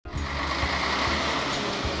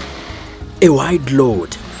A wide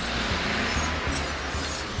load.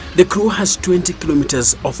 The crew has 20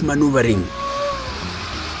 kilometers of maneuvering.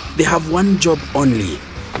 They have one job only.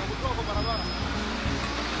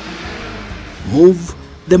 Move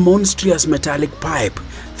the monstrous metallic pipe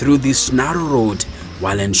through this narrow road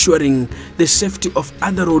while ensuring the safety of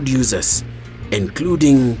other road users,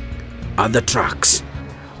 including other trucks.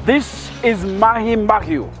 This is Mai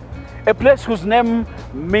Mahiu, a place whose name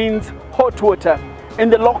means hot water in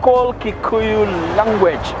the local Kikuyu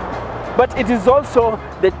language. But it is also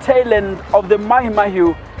the tail end of the Mai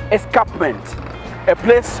Mahiu escarpment, a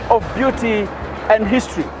place of beauty and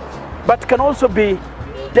history, but can also be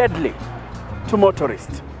deadly to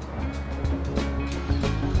motorists.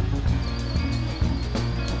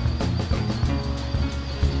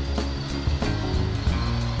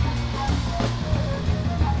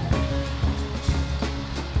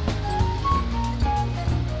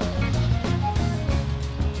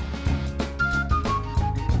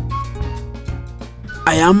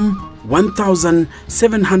 I am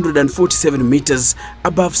 1,747 meters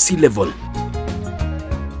above sea level,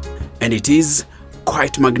 and it is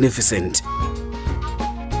quite magnificent.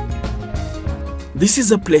 This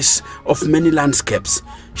is a place of many landscapes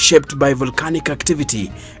shaped by volcanic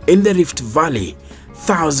activity in the Rift Valley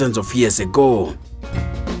thousands of years ago.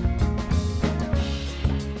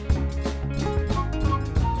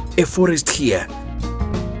 A forest here,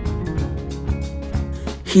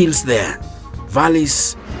 hills there,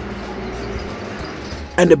 valleys,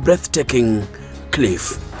 and a breathtaking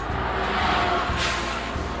cliff.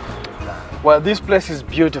 Well, this place is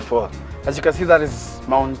beautiful. As you can see, that is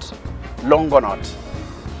Mount Longonot.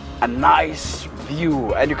 A nice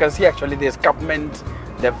view, and you can see actually the escarpment,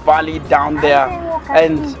 the valley down there,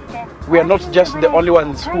 and we are not just the only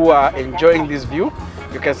ones who are enjoying this view.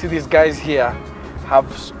 You can see these guys here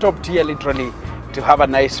have stopped here literally to have a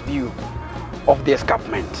nice view of the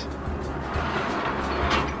escarpment.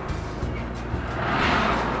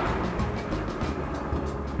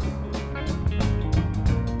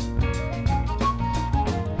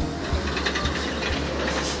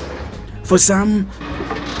 For some,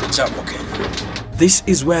 this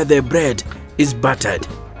is where their bread is buttered.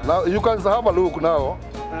 Now you can have a look now.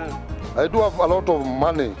 I do have a lot of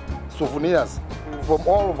money, souvenirs from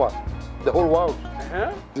all over the whole world.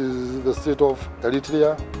 This is the state of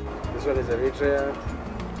Eritrea. This one is Eritrea.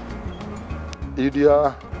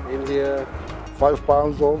 India. 5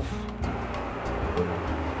 pounds of.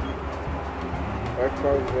 5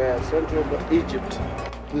 pounds where? Central Egypt.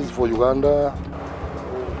 This is for Uganda.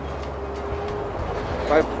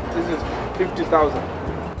 This is 50,000.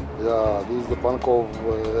 Yeah, this is the Bank of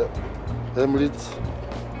Emirates.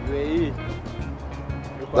 UAE.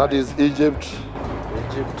 That is Egypt.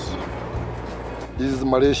 This is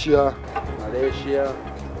Malaysia.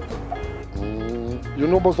 You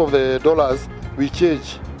know, most of the dollars we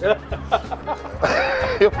change.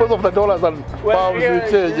 Most of the dollars and pounds we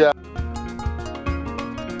change. Yeah.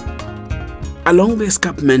 Along the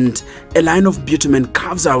escarpment, a line of bitumen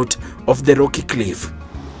carves out of the rocky cliff.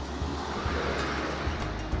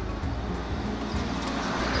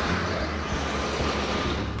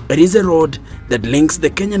 It is a road that links the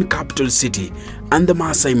Kenyan capital city and the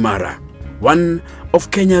Masai Mara, one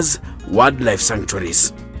of Kenya's wildlife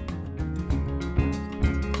sanctuaries.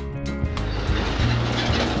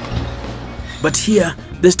 But here,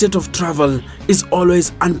 the state of travel is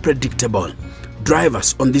always unpredictable.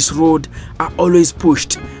 Drivers on this road are always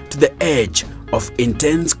pushed to the edge of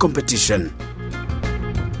intense competition.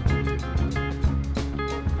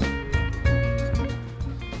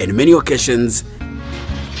 In many occasions,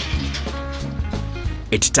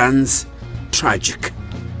 it turns tragic.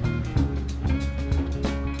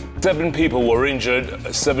 7 people were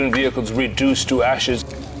injured, 7 vehicles reduced to ashes.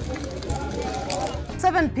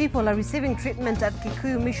 7 people are receiving treatment at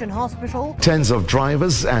Kikuyu Mission Hospital. Tens of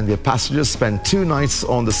drivers and their passengers spent 2 nights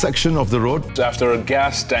on the section of the road After a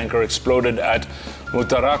gas tanker exploded at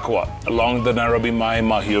Mutarakwa along the Nairobi Mai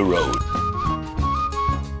Mahiu road.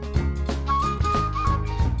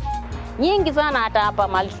 Nyingi sana hata hapa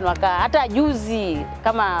mahali tunakaa, hata juzi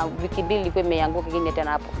kama wiki mbili ilikuwa imeanguka kingine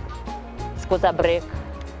tena hapo. Siku za break.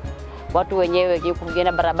 Watu wenyewe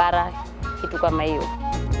kuingia barabara kitu kama hiyo.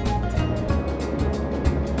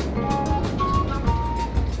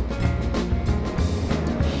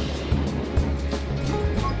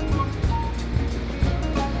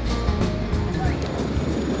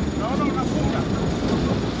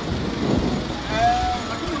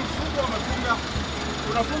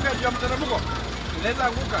 Unafunga juu ya mteremko. Inaweza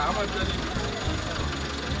anguka ama nini?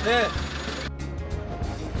 Eh.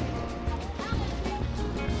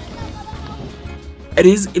 It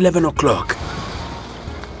is 11 o'clock.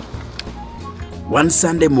 One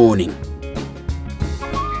Sunday morning.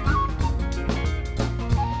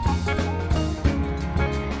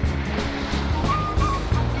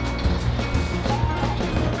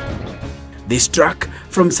 This truck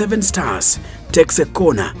from 7 Stars takes a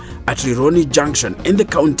corner at Rironi Junction in the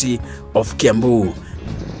county of Kiambu,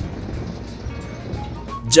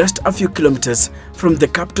 just a few kilometers from the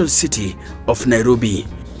capital city of Nairobi.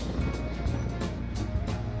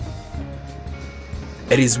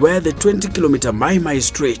 It is where the 20-kilometer Mai Mahiu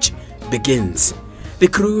stretch begins. The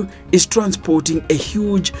crew is transporting a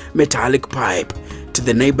huge metallic pipe to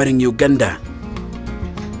the neighboring Uganda.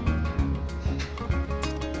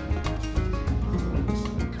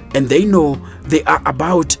 And they know they are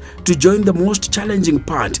about to join the most challenging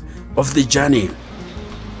part of the journey.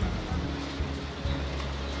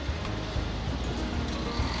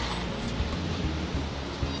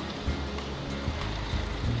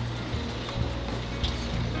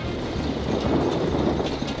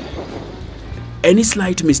 Any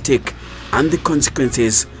slight mistake and the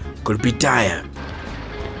consequences could be dire.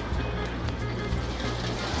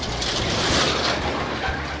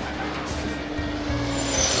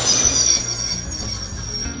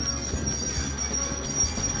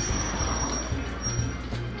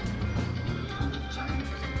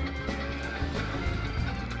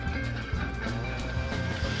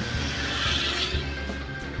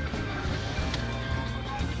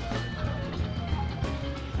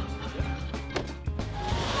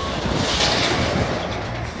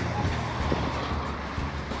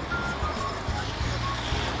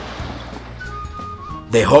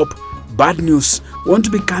 They hope bad news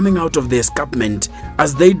won't be coming out of the escarpment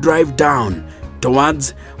as they drive down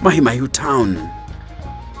towards Mai Mahiu town.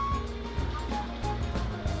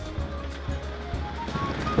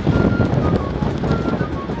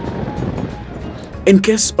 In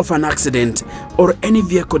case of an accident or any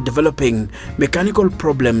vehicle developing mechanical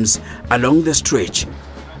problems along the stretch,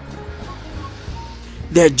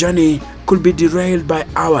 their journey could be derailed by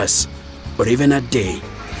hours or even a day.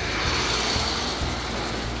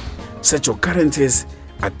 Such occurrences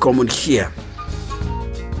are common here.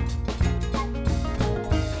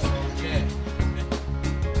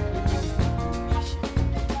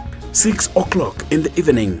 At 6 o'clock in the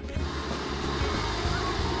evening,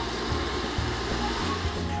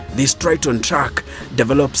 this Triton truck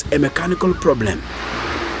develops a mechanical problem.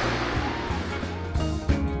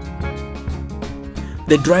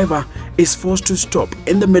 The driver is forced to stop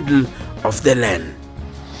in the middle of the lane.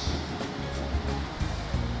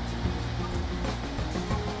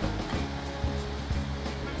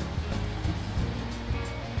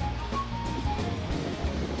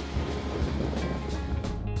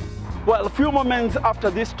 Well, a few moments after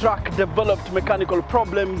this truck developed mechanical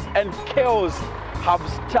problems and chaos have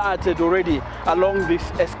started already along this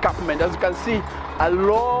escarpment. As you can see, a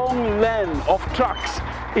long lane of trucks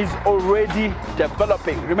is already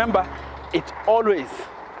developing. Remember, it's always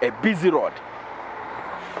a busy road.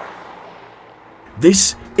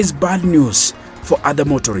 This is bad news for other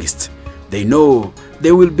motorists. They know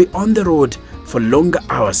they will be on the road for longer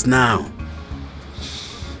hours now.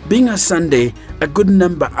 Being a Sunday, a good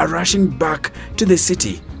number are rushing back to the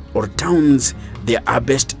city or towns they are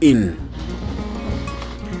based in.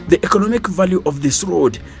 The economic value of this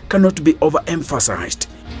road cannot be overemphasized.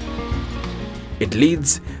 It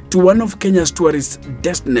leads to one of Kenya's tourist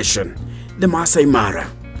destinations, the Masai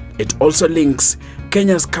Mara. It also links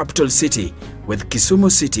Kenya's capital city with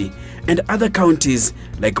Kisumu City and other counties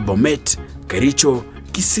like Bomet, Kericho,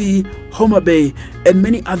 Kisii, Homa Bay, and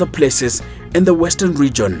many other places in the western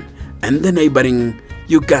region and the neighboring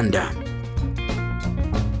Uganda.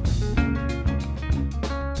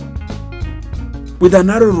 With a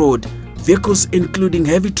narrow road, vehicles including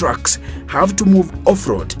heavy trucks have to move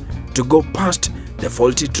off-road to go past the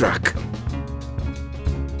faulty track.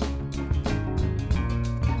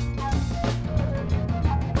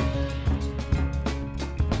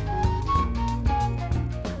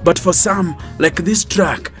 But for some, like this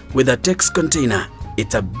truck with a text container,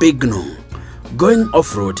 it's a big no. Going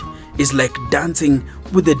off-road is like dancing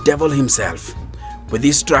with the devil himself. With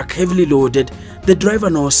this truck heavily loaded, the driver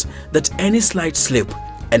knows that any slight slip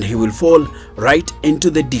and he will fall right into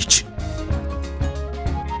the ditch.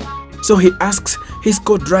 So he asks his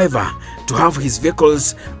co-driver to have his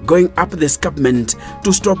vehicles going up the escarpment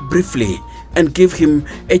to stop briefly and give him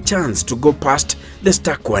a chance to go past the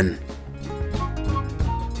stuck one.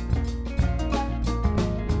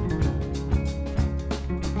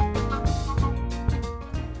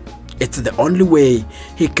 It's the only way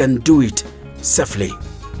he can do it safely.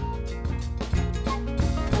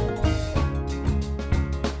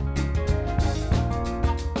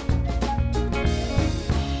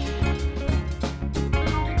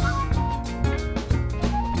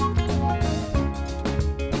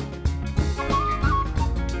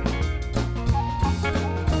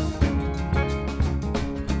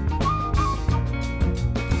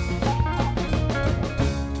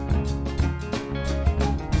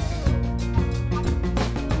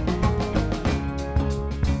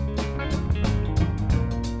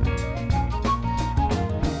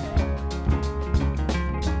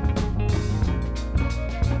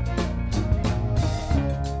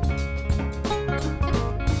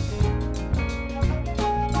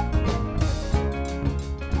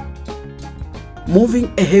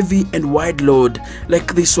 Moving a heavy and wide load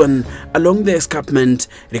like this one along the escarpment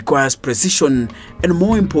requires precision and,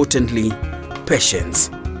 more importantly, patience.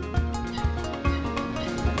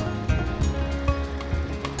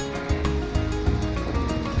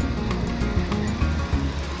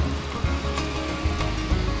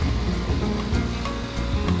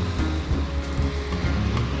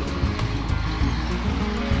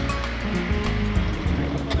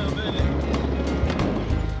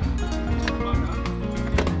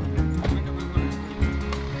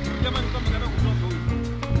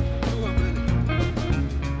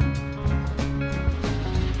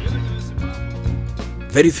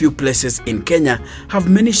 Very few places in Kenya have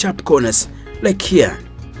many sharp corners like here.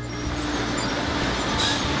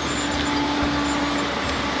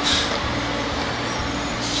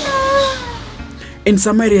 In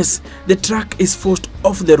some areas, the truck is forced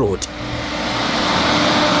off the road.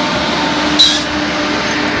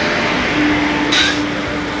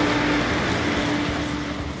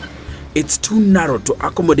 It's too narrow to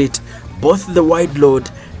accommodate both the wide load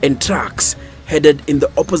and trucks headed in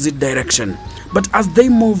the opposite direction. But as they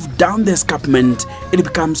move down the escarpment, it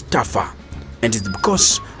becomes tougher, and it's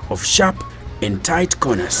because of sharp and tight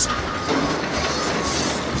corners.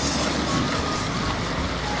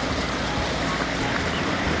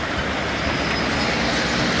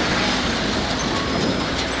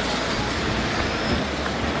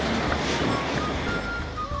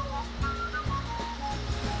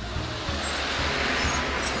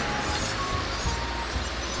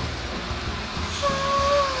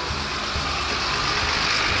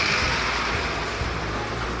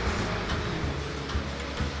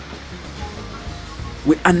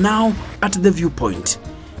 We are now at the viewpoint.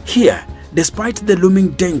 Here, despite the looming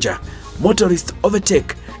danger, motorists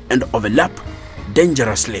overtake and overlap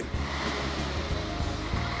dangerously.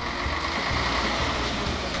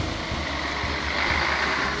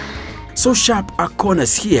 So sharp are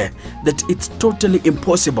corners here that it's totally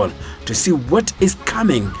impossible to see what is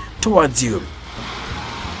coming towards you.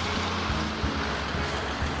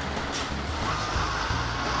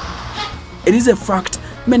 It is a fact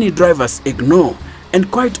many drivers ignore, and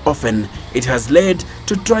quite often it has led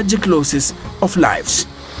to tragic losses of lives.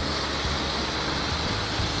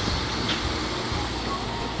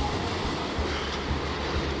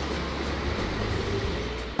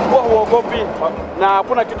 Huogopi na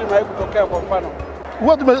hakuna kitu imewahi kutokea kwa mfano?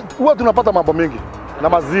 Huwa tunapata mambo mengi na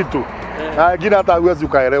mazito na wengine hata huwezi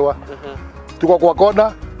ukaelewa. Tuko kwa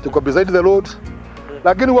kona, tuko beside the road,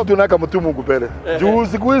 lakini huwa tunaweka mtu Mungu mbele. Juu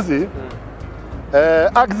siku hizi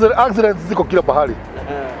accidents ziko kila pahali.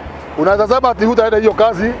 Unaweza sema ati hutaenda hiyo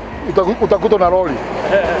kazi, utakuta na lori.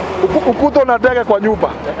 Ukuta na ndege kwa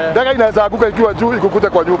nyumba. Ndege inaweza anguka ikiwa juu ikukute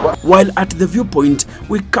kwa nyumba. While at the viewpoint,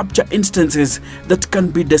 we capture instances that can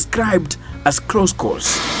be described as close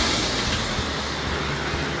calls.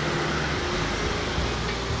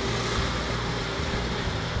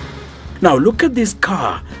 Now look at this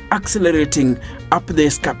car accelerating up the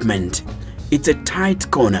escarpment. It's a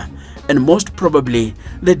tight corner, and most probably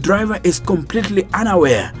the driver is completely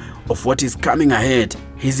unaware of what is coming ahead.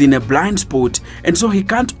 He's in a blind spot, and so he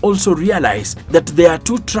can't also realize that there are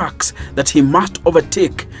two trucks that he must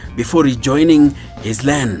overtake before rejoining his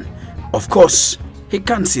lane. Of course, he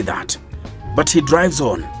can't see that, but he drives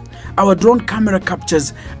on. Our drone camera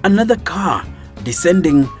captures another car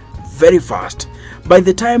descending very fast. By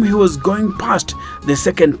the time he was going past the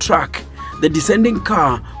second truck, the descending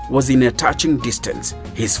car was in a touching distance.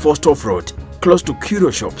 He's forced off-road, close to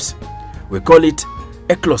curio shops. We call it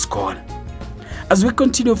a close call. As we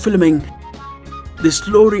continue filming, this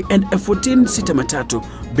lorry and a 14-seater matatu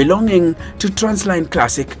belonging to Transline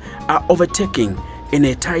Classic are overtaking in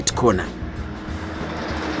a tight corner.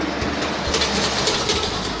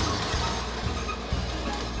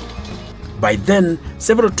 By then,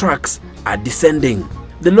 several trucks are descending.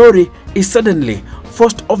 The lorry is suddenly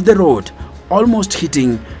forced off the road, almost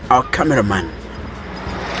hitting our cameraman.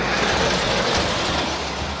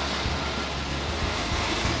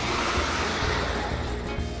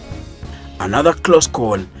 Another close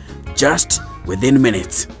call just within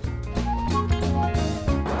minutes.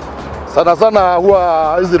 Sana sana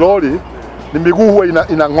huwa hizi lori ni miguu huwa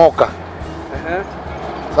inang'oka.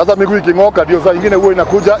 Sasa miguu iking'oka ndio saa nyingine huwa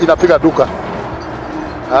inakuja inapiga duka.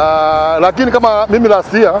 Lakini kama mimi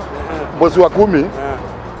last year mwezi wa 10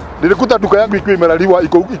 nilikuta duka yangu ikiwa imelaliwa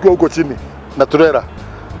ikiwa huko chini na trailer.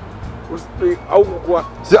 Au kukua?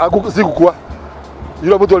 Si kukua.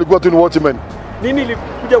 Yule mtu alikuwa tu ni watchman. Nini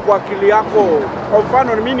ilikuja kwa akili yako? Kwa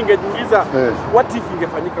mfano mimi ningejiuliza what if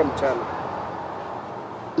ingefanyika mchana?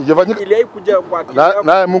 Ikifanyika Ile kuja kwa akili na yako.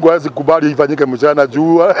 naye Mungu hawezi kubali ifanyike mchana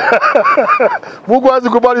juu. Mungu hawezi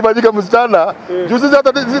kubali ifanyike mchana juu sisi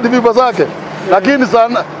hata sisi vipo zake. Lakini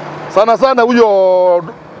sana huyo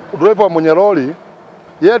driver mwenye lori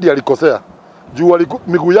yeye ndiye alikosea. Juu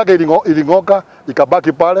miguu yake iling'oka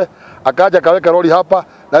ikabaki pale, akaja akaweka lori hapa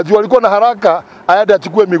na juu alikuwa na haraka aende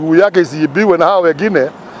achukue miguu yake isiibiwe na hao wengine.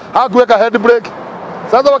 Hakuweka head brake.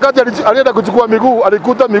 Sasa wakati alienda kuchukua miguu,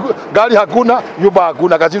 alikuta gari hakuna, nyumba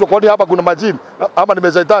hakuna. Akashindwa kwani hapa kuna majini ama ni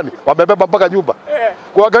meshaitani wamebeba mpaka nyumba.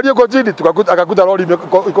 Kuangalia huko chini akakuta lori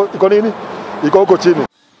iko nini? Iko huko chini.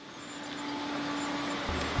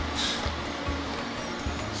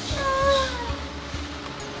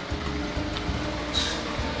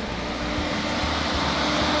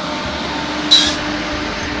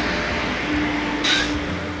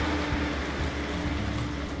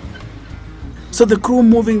 So the crew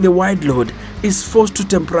moving the wide load is forced to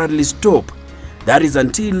temporarily stop. That is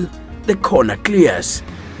until the corner clears.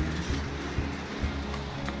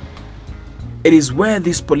 It is where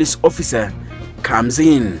this police officer comes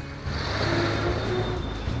in.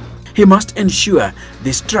 He must ensure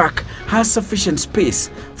this truck has sufficient space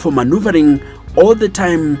for maneuvering all the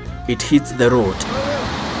time it hits the road.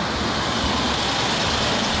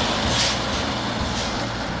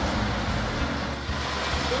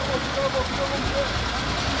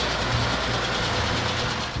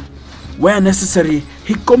 Where necessary,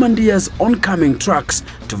 he commandeers oncoming trucks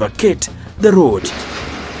to vacate the road.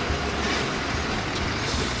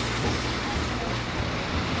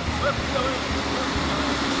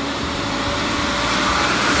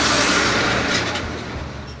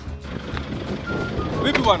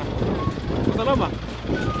 Vipi bwana? Salama?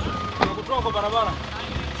 Nakutoa kwa barabara.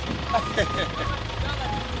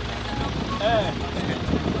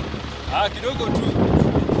 Kidogo tu.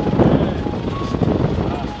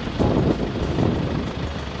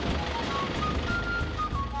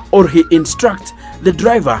 Or he instructs the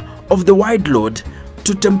driver of the wide load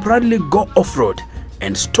to temporarily go off-road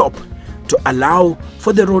and stop to allow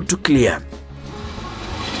for the road to clear.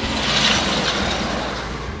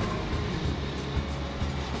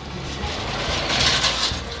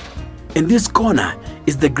 In this corner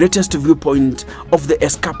is the greatest viewpoint of the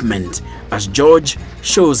escarpment, as George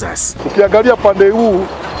shows us. Ukiangalia pande huu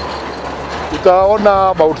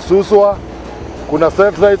utaona Mount Suswa, kuna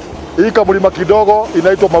satellite. Hii kamlima kidogo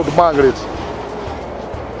inaitwa Mount Margaret.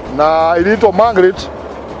 Na iliitwa Margaret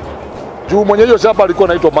juu mwenye hiyo shamba alikuwa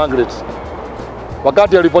anaitwa Margaret.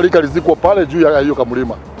 Wakati alifariki alizikwa pale juu ya hiyo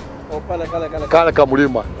kamlima. Kale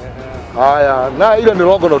kamlima. Haya, na ile ni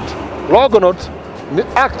Longonot. Longonot ni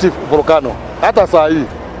active volcano hata saa hii.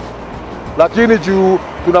 Lakini juu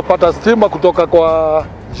tunapata stima kutoka kwa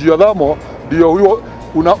geothermal ndio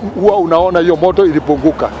huwa unaona hiyo moto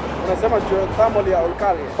ilipunguka. Unasema geothermal ya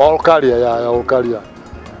Olkaria. Olkaria ya Olkaria.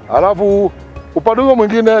 Alafu upande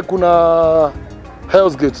mwingine kuna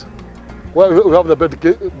Hell's Gate, where we have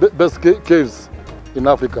the best caves in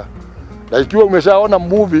Africa. Na ikiwa umeshaona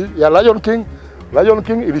movie ya Lion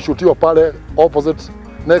King ilishutiwa pale opposite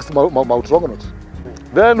next Mount Longonot.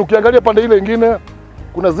 Then ukiangalia pande ile nyingine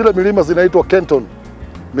kuna zile milima zinaitwa Kenton.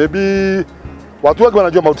 Maybe watu wengi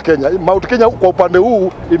wanajua Mount Kenya. Mount Kenya kwa upande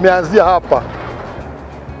huu imeanzia hapa.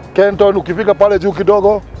 Kenton ukifika pale juu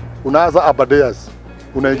kidogo unaanza Aberdares.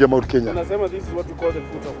 Unaingia Mount Kenya. Unasema this is what we call the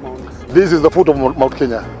foot of Mount. This is the foot of Mount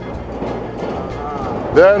Kenya.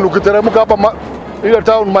 Then ukiteremka hapa ile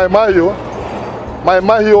town Mai Mahiu. Mai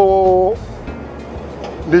Mahiu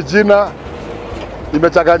ni jina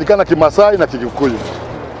imechanganyikana Kimasai na Kikikuyu.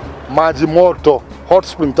 Maji moto, hot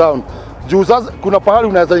spring town. Juu sasa kuna pahali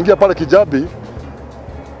unaweza ingia pale Kijabi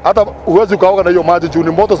hata uwezi ukaoga na hiyo maji juu ni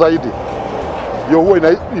moto zaidi. Hiyo huwa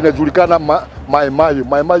inajulikana Mai Mahiu.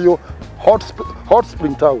 Mai Mahiu hot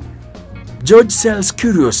spring town. George sells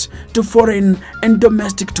curios to foreign and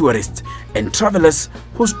domestic tourists and travelers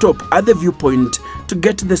who stop at the viewpoint to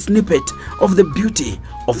get the snippet of the beauty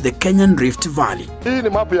of the Kenyan Rift Valley. Hii ni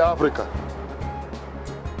mapu ya Afrika.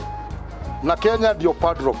 Na Kenya ndio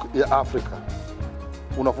padrock ya Afrika.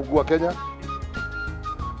 Unafungua Kenya,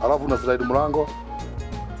 alafu una slide mlango,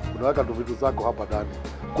 unaweka tu vitu zako hapa ndani.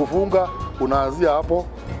 Kufunga unaanzia hapo,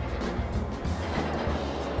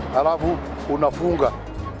 alafu unafunga.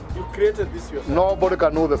 You created this yourself. Nobody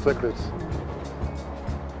can know the secret.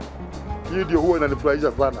 Hii ndio huwa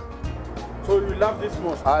inanifurahisha sana. So you love this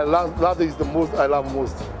most? That is the most I love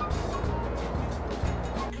most.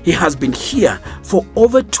 He has been here for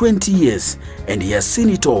over 20 years and he has seen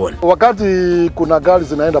it all. Wakati kuna gari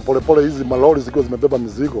zinaenda polepole hizi malori zikiwa zimebeba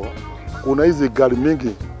mizigo, kuna hizi gari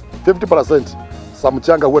mingi 50% za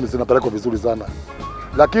mchanga huwa zinapelekwa vizuri sana.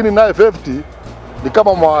 Lakini naye 50 ni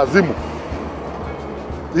kama mwazimu.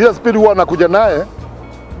 Ile speed huwa anakuja naye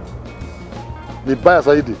ni baya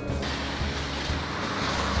zaidi.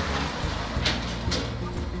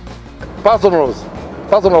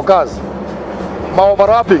 Personal cars,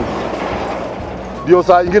 overlapping, ndio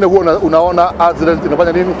saa ingine huwa unaona accident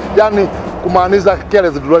inafanya nini, yani kumaanisha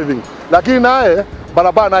careless driving. Lakini naye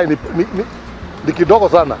barabara naye ni kidogo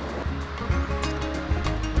sana.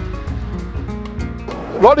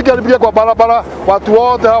 Lori karibikia kwa barabara, watu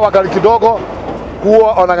wote hawa gari kidogo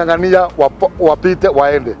huwa wanang'ang'ania wapite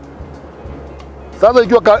waende. Sasa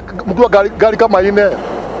ikiwa mkiwa gari kama ine,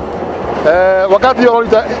 wakati hiyo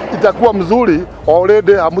itakuwa mzuri,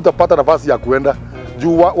 already hamutapata nafasi ya kuenda.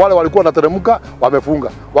 Juu wale walikuwa wanateremka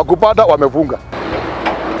wamefunga, wakupata wamefunga.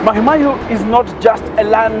 Mai Mahiu is not just a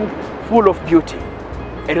land full of beauty.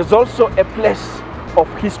 It is also a place of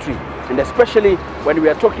history, and especially when we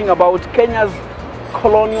are talking about Kenya's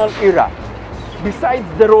colonial era. Besides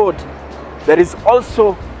the road, there is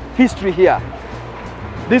also history here.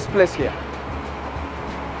 This place here.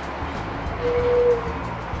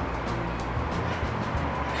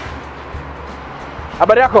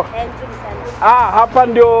 Habari yako? Hapa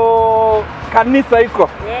ndio kanisa iko.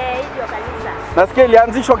 Ndio kanisa. Nasikia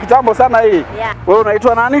ilianzishwa kitambo sana hii. Wewe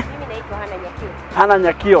unaitwa nani? Mimi naitwa Hana Nyakio. Hana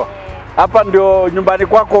Nyakio. Hapa ndio nyumbani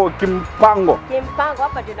kwako kimpango. Kimpango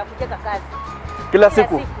hapa ndio nakujaga kazi. Kila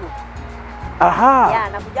siku. Aha.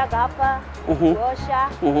 Nakujaga hapa, kuosha,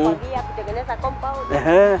 kufagia, kutengeneza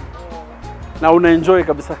compound. Na unaenjoy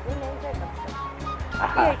kabisa. Unaenjoy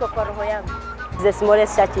kabisa. Hiyo iko kwa roho yangu. The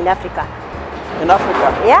smallest church in Africa. In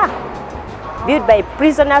Africa? Yeah. Built by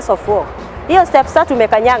prisoners of war. Hiyo steps tatu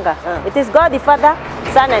tumekanyanga. It is God the Father,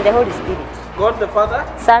 Son and the Holy Spirit. God the Father,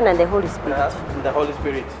 Son and the Holy Spirit. And the Holy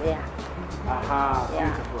Spirit. Yeah. Aha, yeah.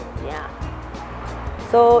 Beautiful. Yeah.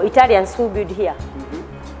 So Italians who built here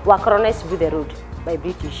were colonized with the road by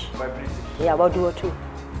British. By British. Yeah, about World War II.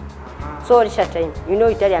 So Richard time, you know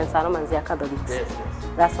Italians are Romans, they are Catholics. Yes.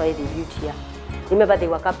 That's why they built here. Remember they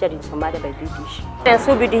were captured in Somalia by British. Italians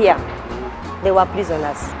who built here, they were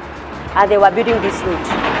prisoners. And they were building this road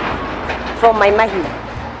from Mai Mahiu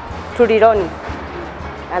to Rironi.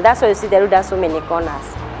 And that's why you see the road has so many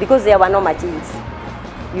corners. Because there were no machines.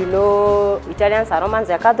 You know, Italians are Romans,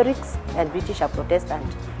 they are Catholics, and British are Protestant.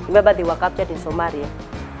 Remember they were captured in Somalia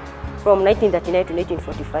from 1939 to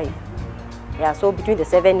 1945. Yeah, so between the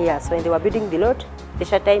 7 years when they were building the road, the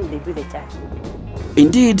short time they built the church.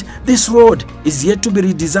 Indeed, this road is yet to be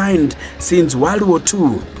redesigned since World War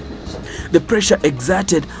II. The pressure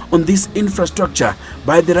exerted on this infrastructure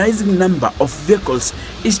by the rising number of vehicles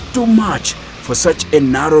is too much for such a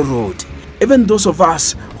narrow road. Even those of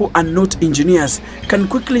us who are not engineers can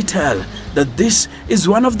quickly tell that this is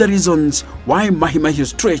one of the reasons why Mai Mahiu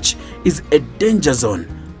stretch is a danger zone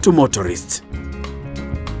to motorists.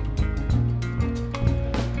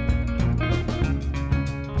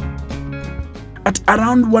 At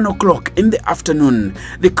around 1 o'clock in the afternoon,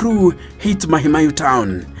 the crew hit Mai Mahiu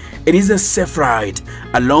town. It is a safe ride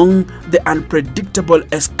along the unpredictable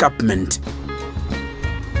escarpment.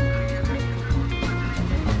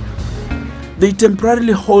 They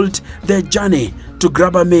temporarily halt their journey to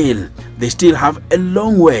grab a meal. They still have a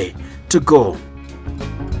long way to go.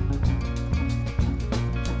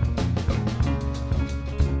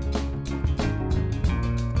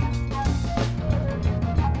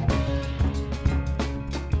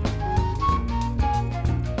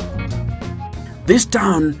 This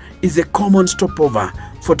town is a common stopover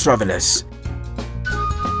for travelers.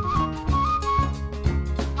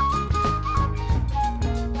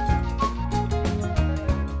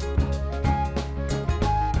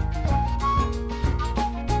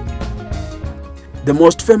 The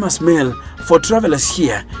most famous meal for travelers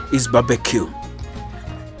here is barbecue.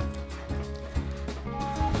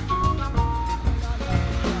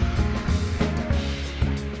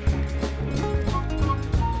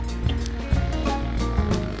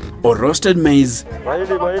 Or roasted maize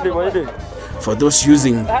for those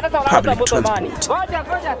using public transport.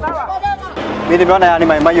 Mimi nimeona yani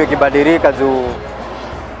Mai Mahiu ikibadilika juu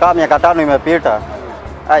kama miaka 5 imepita,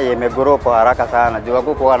 imegrow kwa haraka sana juu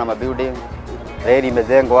hakukuwa na mabuilding. Reli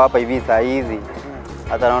imejengwa hapa hivi saa hizi.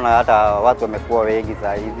 Hata naona hata watu wamekuwa wengi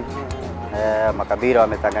saa hizi. Makabila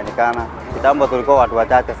wamechanganyikana. Kitambo tulikuwa watu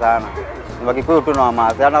wachache sana. Ni Wakikuyu tu na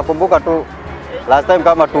Wamaasai. Nakumbuka tu last time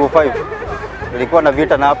kama 25 tulikuwa na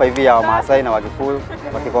vita na hapa hivi ya Wamaasai na Wakikuyu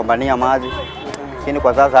wakikombania maji. Lakini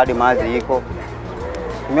kwa sasa hadi maji iko.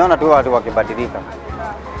 Nimeona tu watu wakibadilika.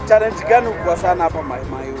 Challenge gani kwa sana hapa Mai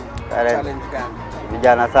Mahiu? Challenge gani?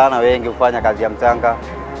 Vijana sana wengi hufanya kazi ya mchanga.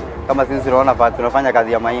 Kama sisi tunafanya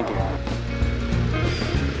kazi ya mahindi.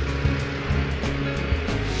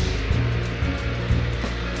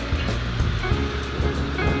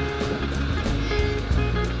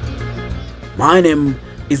 My name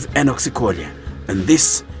is Enoch Sikolia, and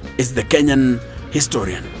this is the Kenyan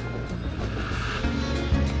Historian.